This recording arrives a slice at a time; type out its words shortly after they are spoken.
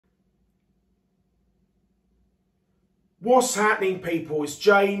What's happening, people? It's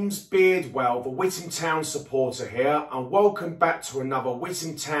James Beardwell, the Witham Town supporter here, and welcome back to another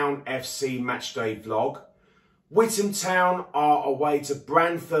Witham Town FC matchday vlog. Witham Town are away to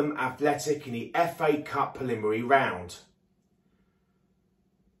Brantham Athletic in the FA Cup preliminary round.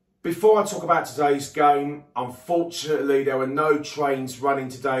 Before I talk about today's game, unfortunately there were no trains running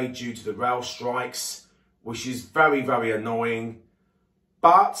today due to the rail strikes, which is very, very annoying.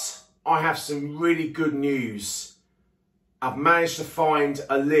 But I have some really good news. I've managed to find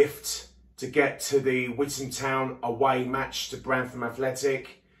a lift to get to the Witham Town away match to Brantham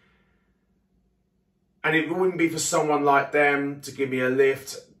Athletic. And it wouldn't be for someone like them to give me a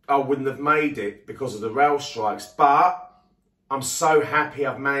lift. I wouldn't have made it because of the rail strikes. But I'm so happy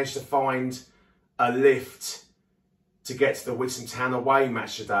I've managed to find a lift to get to the Witham Town away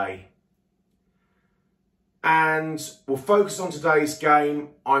match today. And we'll focus on today's game.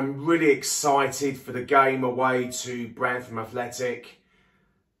 I'm really excited for the game away to Brantham Athletic.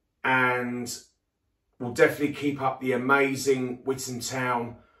 And we'll definitely keep up the amazing Witham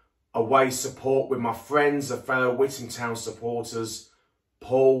Town away support with my friends, the fellow Witham Town supporters,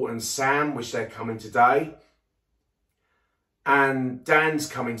 Paul and Sam, which they're coming today. And Dan's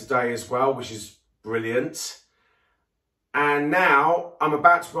coming today as well, which is brilliant. And now I'm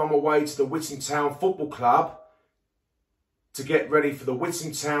about to run my way to the Witham Town Football Club to get ready for the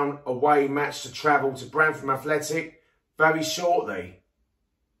Witham Town away match to travel to Brantham Athletic very shortly.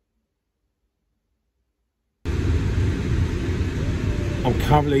 I'm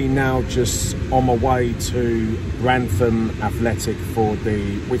currently now just on my way to Brantham Athletic for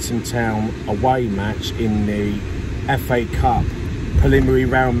the Witham Town away match in the FA Cup preliminary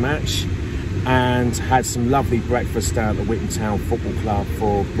round match, and had some lovely breakfast down at the Witham Town Football Club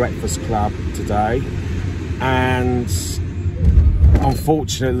for breakfast club today. And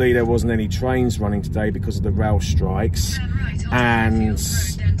unfortunately there wasn't any trains running today because of the rail strikes, and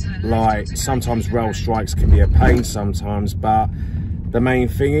like sometimes rail strikes can be a pain sometimes, but the main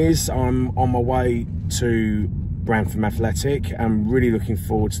thing is I'm on my way to Brantham Athletic. I'm really looking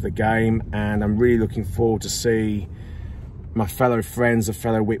forward to the game, and I'm really looking forward to see my fellow friends, the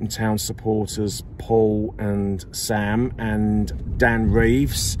fellow Witham Town supporters, Paul and Sam and Dan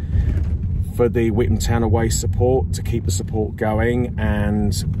Reeves, for the Witham Town away support, to keep the support going,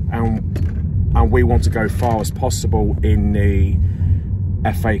 and we want to go far as possible in the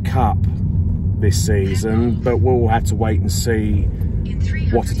FA Cup this season, but we'll have to wait and see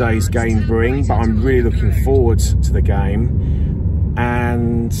what today's game brings. But I'm really looking forward to the game,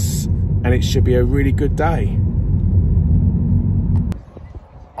 and it should be a really good day.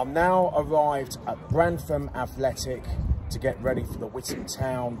 I'm now arrived at Brantham Athletic to get ready for the Witham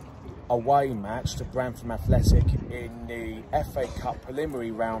Town away match to Brantham Athletic in the FA Cup preliminary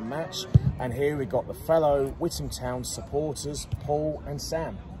round match. And here we got the fellow Witham Town supporters, Paul and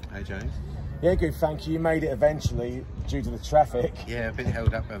Sam. Hey James. Yeah, good, thank you. You made it eventually due to the traffic. Yeah, a bit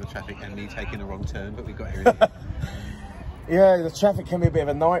held up by the traffic and me taking a wrong turn, but we got here in the end. Yeah, the traffic can be a bit of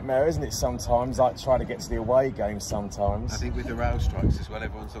a nightmare, isn't it, sometimes, like trying to get to the away game sometimes. I think with the rail strikes as well,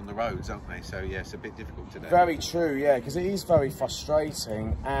 everyone's on the roads, aren't they? So yeah, it's a bit difficult today. Very true, yeah, because it is very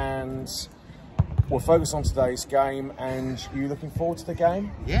frustrating. And we'll focus on today's game. And you looking forward to the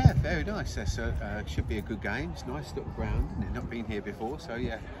game? Yeah, very nice. That's should be a good game. It's a nice little ground, isn't it? Not been here before, so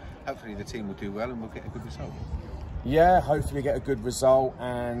yeah, hopefully the team will do well and we'll get a good result. Yeah, hopefully get a good result,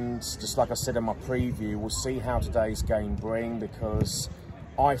 and just like I said in my preview, we'll see how today's game brings, because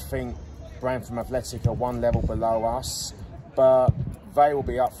I think Brantham Athletic are one level below us, but they will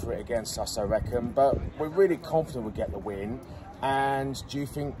be up for it against us, I reckon. But we're really confident we'll get the win. And do you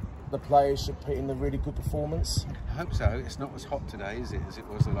think the players should put in a really good performance? I hope so. It's not as hot today as it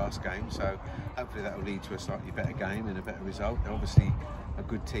was the last game, so hopefully that will lead to a slightly better game and a better result. They're obviously a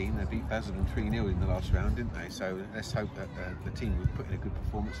good team. They beat Basildon 3-0 in the last round, didn't they? So let's hope that the team will put in a good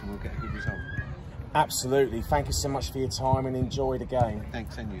performance and we'll get a good result. Absolutely. Thank you so much for your time, and enjoy the game.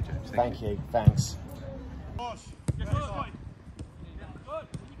 Thanks, and you, James. Thank you. Thanks. Good. You can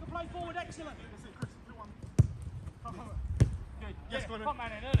play forward, excellent. Good. Yes, go on. Come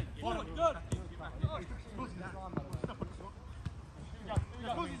man in early. Forward, good.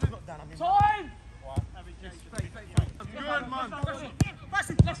 Time! Good, man. Pass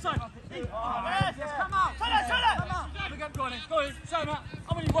it, left side. Yes, come out. Turn it. Go on, show him out.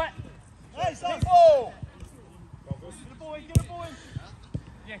 I'm on your wet. Hey, stop. Oh! Get a ball in.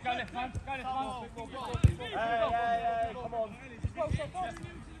 Yeah, go left, man. Hey, come on.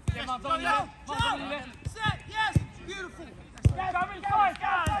 Yeah, man's on your left. Set, yes, beautiful. Everyone knock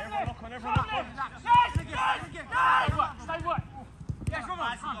on, everyone knock on. Yes, stay work. Yes, come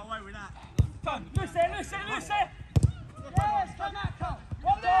on. Got away with that. Loose there.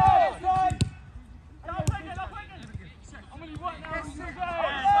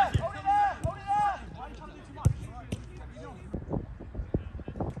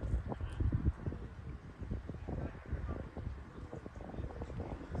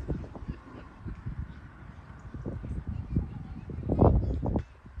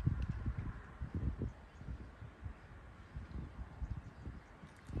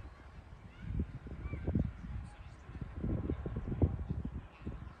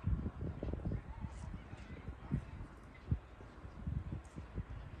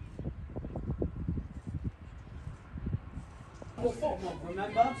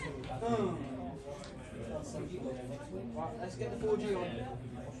 Remember? Right, let's get the 4G on.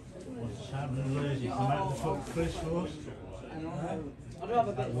 Sam and Lazy come out the foot Chris Force. I do have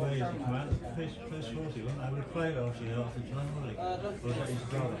a bit of Lazy come out the Chris Force. He wasn't able to play last year after the time, was he? Or was that his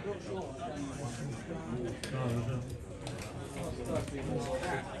brother?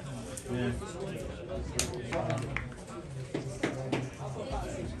 Yeah.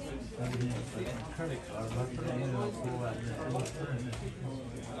 Credit card, I put it in and I'll pull out the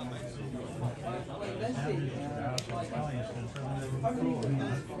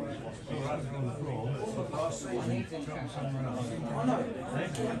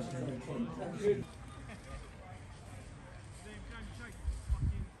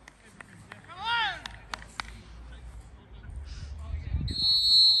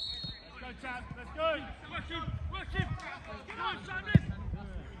Let's go! Work him! Work him! Come on, Simon!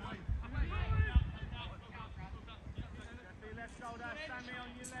 Left shoulder, Sammy on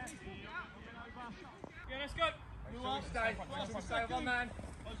your left. Yeah, let's go. Stay with one man.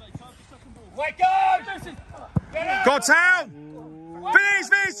 Wake up! Go Town!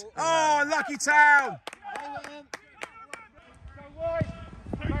 Finish! Oh, lucky Town! Go wide.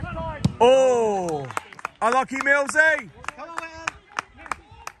 Left side. Oh, unlucky Millsy! Come on, Witham.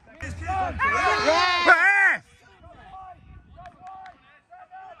 Yeah.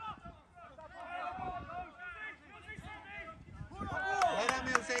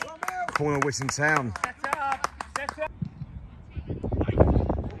 Corner Witham Town.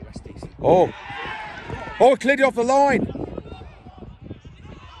 Oh, cleared it off the line.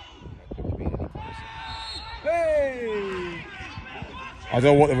 Hey! I don't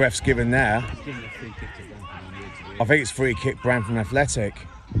know what the ref's given there. I think it's free kick Brantham Athletic.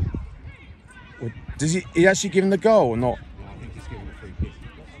 Does he actually give him the goal or not? I think he's given a free kick.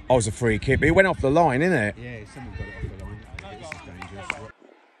 Oh, it was a free kick, but it went off the line, innit it? Yeah, someone got it off the line. This is dangerous.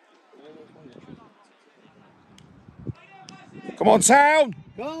 Come on, Town!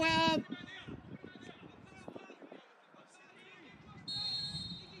 Go on, Witham!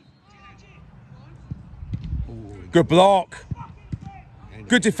 Good block.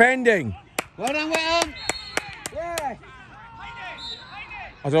 Good defending. Well done, Witham! Yeah!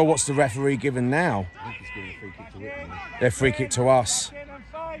 I don't know what's the referee given now. I think he's given a free kick to Whitman. They're free kick to us.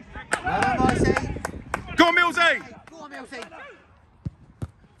 Well done, Marcy! Go on, Millsy! Go on, Milsey!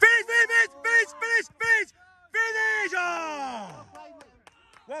 Finish! Oh!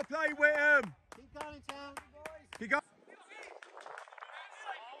 Well played, Witham. Keep going, Town. Keep going.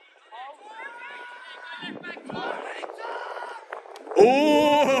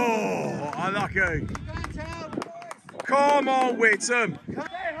 Oh, unlucky. Keep going, Town. Come on, Witham.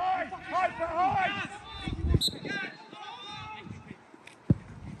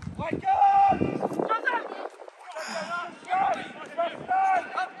 Wake up!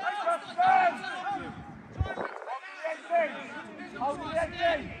 Hold the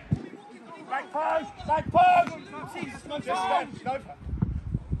exit! Back post! Back post! Jesus, my God!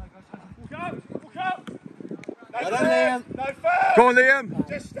 Walk up! Walk up! No Liam. No foul! Go on, Liam.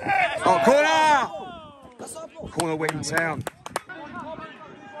 Just stand! Oh, corner! Corner, Witham Town.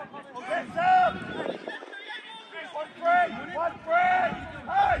 Get up! 1-3! 1-3!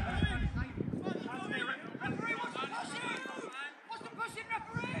 Hey! What's the pushing,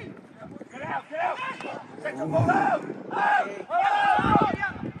 referee? Get out! Get out! Get the ball out! Out!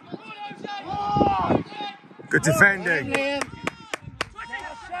 Good defending. Liam.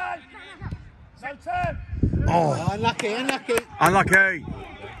 No turn! Oh, Unlucky. unlucky.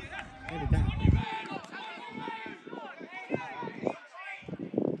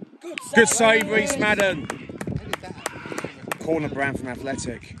 Good save, Reese Madden. Corner Brantham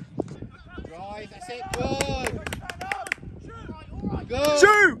Athletic. Drive, that's it, good. Good.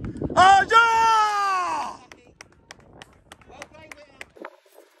 Shoot! Oh, yeah! Well played, Witham.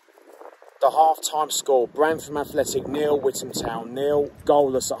 The half-time score, Brantham Athletic 0, Witham Town 0,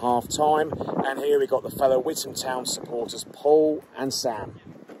 goalless at half-time. And here we got the fellow Witham Town supporters, Paul and Sam.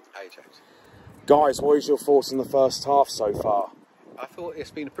 Hey, James. Guys, what is your thoughts on the first half so far? I thought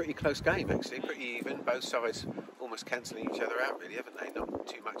it's been a pretty close game, actually, pretty even. Both sides almost cancelling each other out, really, haven't they? Not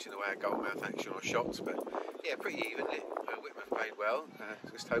too much in the way of goal-mouth action or shots, but yeah, pretty evenly. Witham have played well.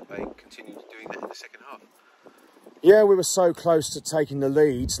 Just hope they continue doing that in the second half. Yeah, we were so close to taking the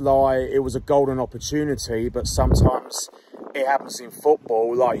lead, like it was a golden opportunity, but sometimes it happens in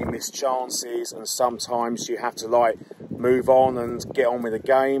football, like you miss chances, and sometimes you have to like move on and get on with the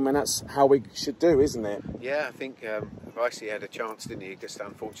game, and that's how we should do, isn't it? Yeah, I think Vicey had a chance, didn't he? Just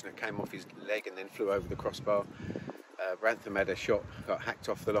unfortunate, came off his leg and then flew over the crossbar. Brantham had a shot, got hacked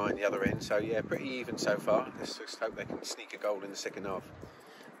off the line the other end, so yeah, pretty even so far. Let's just hope they can sneak a goal in the second half.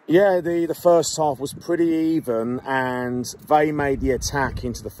 Yeah, the first half was pretty even, and they made the attack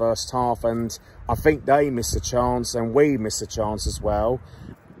into the first half, and I think they missed a chance and we missed a chance as well.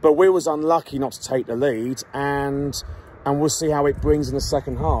 But we was unlucky not to take the lead, and we'll see how it brings in the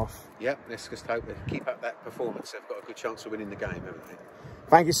second half. Yep, let's just hope they keep up that performance. They've got a good chance of winning the game, haven't they?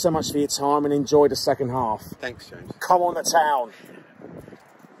 Thank you so much for your time and enjoy the second half. Thanks, James. Come on the town.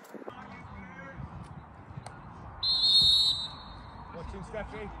 Watching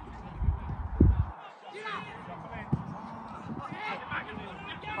Steffi.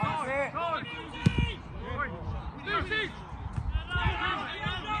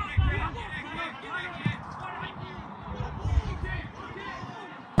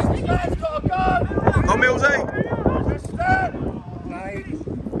 Oh, Millsy.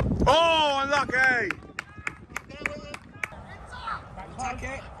 Oh, unlucky.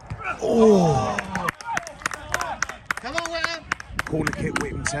 Oh. Come on, Witham. Corner kick,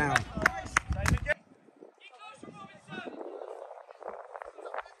 Witham Town.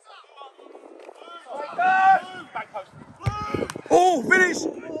 Oh, finish.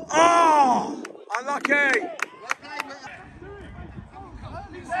 Oh, unlucky.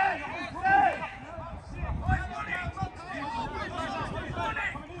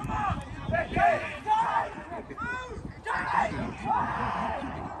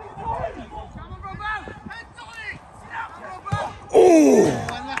 Oh,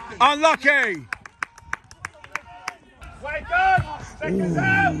 unlucky.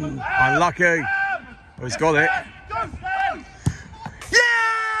 Unlucky. Oh, he's got it.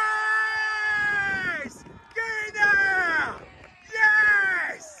 Yes! Get in there!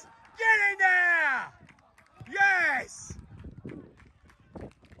 Yes! Get in there! Yes!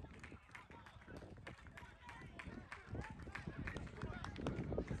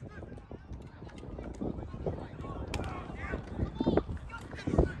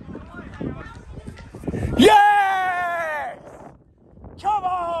 Yes! Come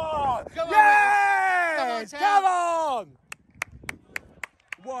on! Yes! Come on!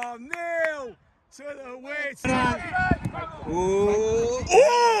 1-0 to the Wits. Oh!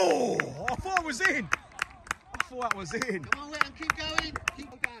 Oh! I thought it was in. I thought that was in. Come on, Witham, keep going. Keep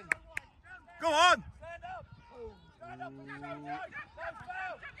going. Go on.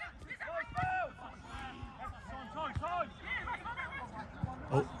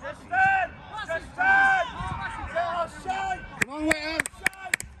 Oh. Come on, Witham.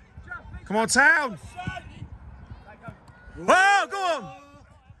 Come on, Town. Oh, go on.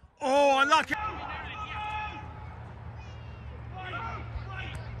 Oh, unlucky.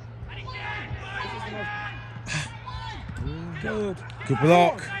 Good. Good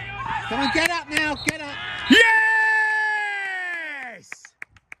block. Come on, get up now. Get up. Yes!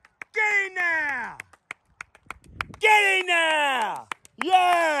 Get in there! Get in there!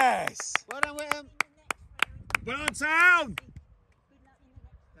 Yes! Well done, Witham. Well on, Town!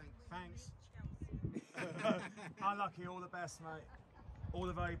 Thanks. Unlucky, all the best, mate. All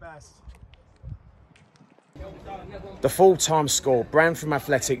the very best. The full-time score, Brantham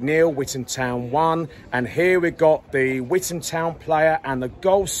Athletic 0, Witham Town 1. And here we got the Witham Town player and the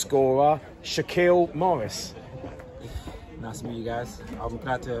goal scorer, Shaquille Morris. Nice to meet you guys. I'm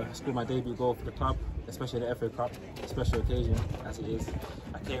glad to score my debut goal for the club, especially the FA Cup, a special occasion as it is.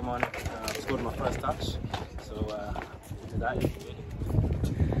 I came on, scored my first touch, so to that really.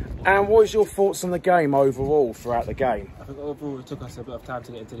 And what was your thoughts on the game overall throughout the game? I think overall it took us a bit of time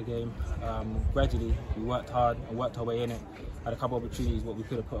to get into the game. Gradually we worked hard and worked our way in it. Had a couple of opportunities what we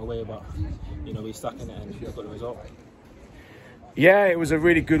could have put away, but you know, we stuck in it and we got the result. Yeah, it was a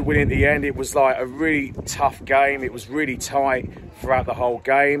really good win in the end. It was like a really tough game. It was really tight throughout the whole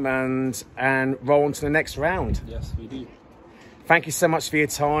game, and roll on to the next round. Yes, we do. Thank you so much for your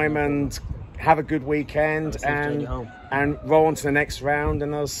time and have a good weekend and roll on to the next round,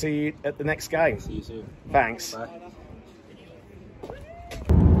 and I'll see you at the next game. See you soon. Thanks. Bye.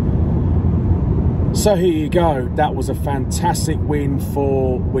 So here you go. That was a fantastic win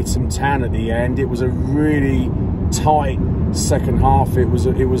for Witham Town at the end. It was a really tight second half. It was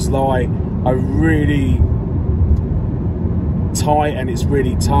like a really tight, and it's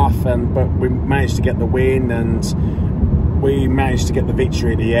really tough. But we managed to get the win, and we managed to get the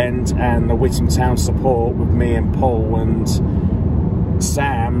victory at the end. And the Witham Town support with me and Paul and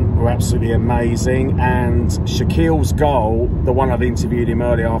Sam were absolutely amazing. And Shaquille's goal, the one I've interviewed him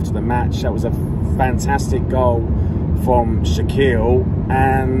earlier after the match, that was a fantastic goal from Shaquille,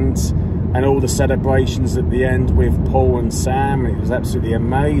 and all the celebrations at the end with Paul and Sam, it was absolutely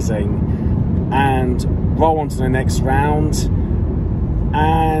amazing. And roll on to the next round,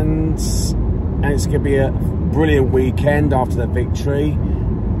 and it's going to be a brilliant weekend after the victory,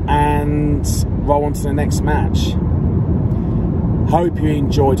 and roll on to the next match. Hope you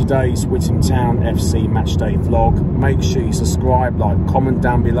enjoyed today's Witham Town FC Matchday vlog. Make sure you subscribe, like, comment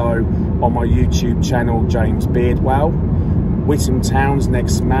down below on my YouTube channel, James Beardwell. Witham Town's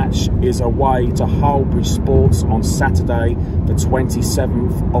next match is away to Hull Bridge Sports on Saturday, the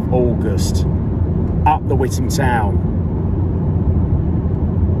 27th of August. Up the Witham Town.